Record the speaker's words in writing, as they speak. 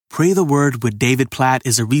Pray the Word with David Platt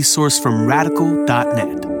is a resource from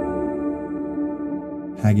Radical.net.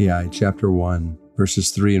 Haggai chapter 1,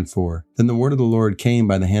 verses 3 and 4. Then the word of the Lord came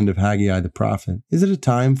by the hand of Haggai the prophet. Is it a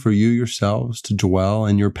time for you yourselves to dwell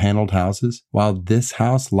in your paneled houses while this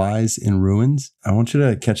house lies in ruins? I want you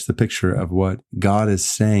to catch the picture of what God is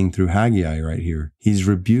saying through Haggai right here. He's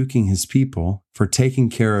rebuking his people for taking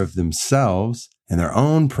care of themselves and their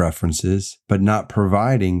own preferences, but not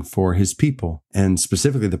providing for his people, and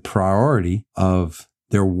specifically the priority of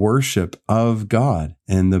their worship of God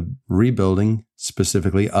and the rebuilding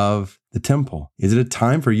specifically of the temple. Is it a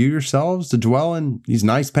time for you yourselves to dwell in these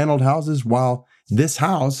nice paneled houses while this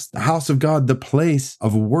house, the house of God, the place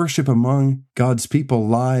of worship among God's people,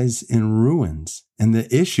 lies in ruins? And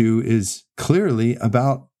the issue is clearly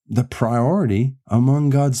about the priority among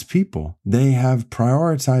God's people. They have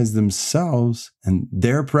prioritized themselves and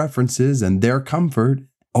their preferences and their comfort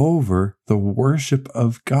over the worship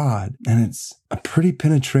of God. And it's a pretty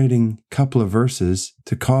penetrating couple of verses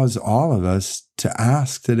to cause all of us to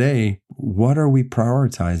ask today, what are we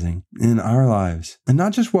prioritizing in our lives? And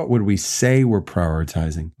not just what would we say we're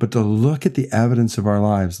prioritizing, but to look at the evidence of our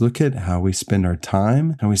lives. Look at how we spend our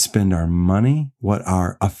time, how we spend our money, what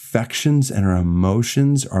our affections and our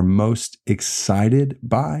emotions are most excited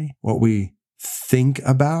by, what we think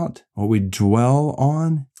about, what we dwell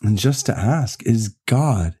on, and just to ask, is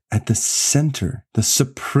God at the center, the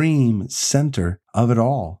supreme center of it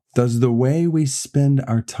all? Does the way we spend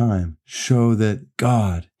our time show that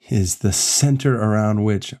God is the center around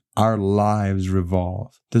which our lives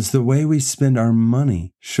revolve? Does the way we spend our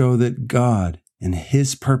money show that God and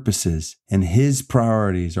his purposes and his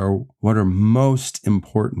priorities are what are most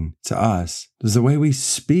important to us? Does the way we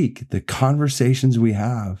speak, the conversations we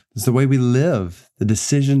have, does the way we live, the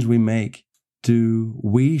decisions we make, do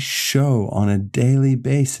we show on a daily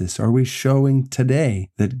basis? Are we showing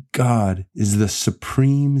today that God is the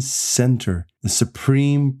supreme center, the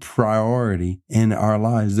supreme priority in our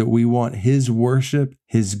lives, that we want his worship,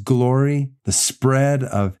 his glory, the spread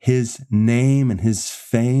of his name and his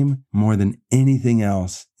fame more than anything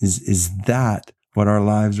else? Is that what our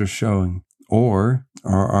lives are showing? Or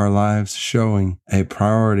are our lives showing a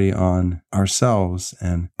priority on ourselves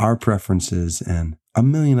and our preferences and a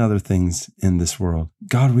million other things in this world?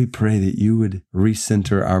 God, we pray that you would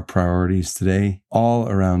recenter our priorities today, all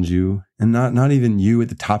around you, and not even you at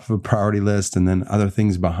the top of a priority list and then other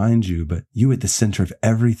things behind you, but you at the center of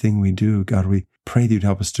everything we do. God, we pray that you'd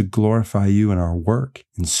help us to glorify you in our work,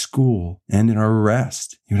 in school, and in our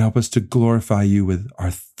rest. You'd help us to glorify you with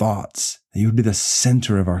our thoughts, that you would be the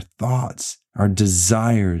center of our thoughts, our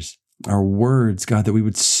desires, our words, God, that we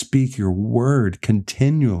would speak your word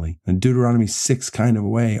continually in Deuteronomy 6 kind of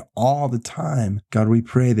way all the time. God, we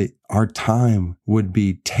pray that our time would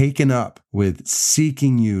be taken up with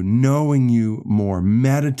seeking you, knowing you more,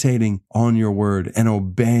 meditating on your word and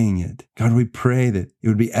obeying it. God, we pray that it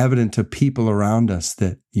would be evident to people around us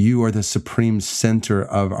that you are the supreme center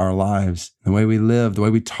of our lives, the way we live, the way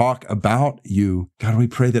we talk about you. God, we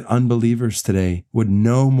pray that unbelievers today would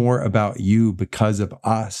know more about you because of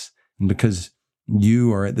us, and because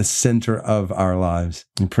you are at the center of our lives.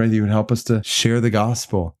 We pray that you would help us to share the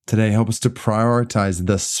gospel today. Help us to prioritize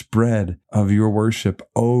the spread of your worship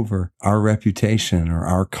over our reputation or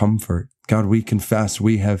our comfort. God, we confess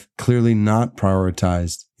we have clearly not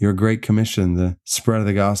prioritized your great commission, the spread of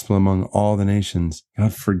the gospel among all the nations.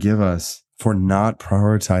 God, forgive us for not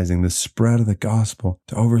prioritizing the spread of the gospel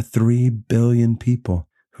to over 3 billion people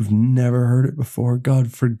who've never heard it before.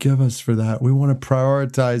 God, forgive us for that. We want to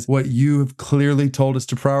prioritize what you have clearly told us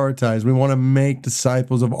to prioritize. We want to make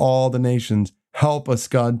disciples of all the nations. Help us,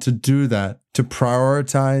 God, to do that, to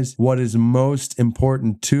prioritize what is most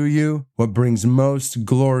important to you, what brings most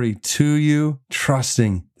glory to you,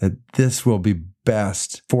 trusting that this will be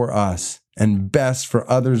best for us and best for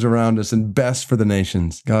others around us and best for the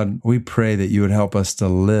nations. God, we pray that you would help us to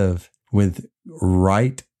live with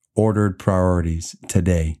right ordered priorities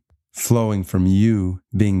today, flowing from you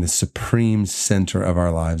being the supreme center of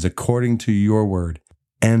our lives, according to your word,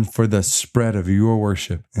 and for the spread of your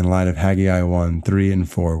worship. In light of Haggai 1, 3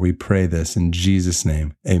 and 4, we pray this in Jesus'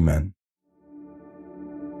 name. Amen.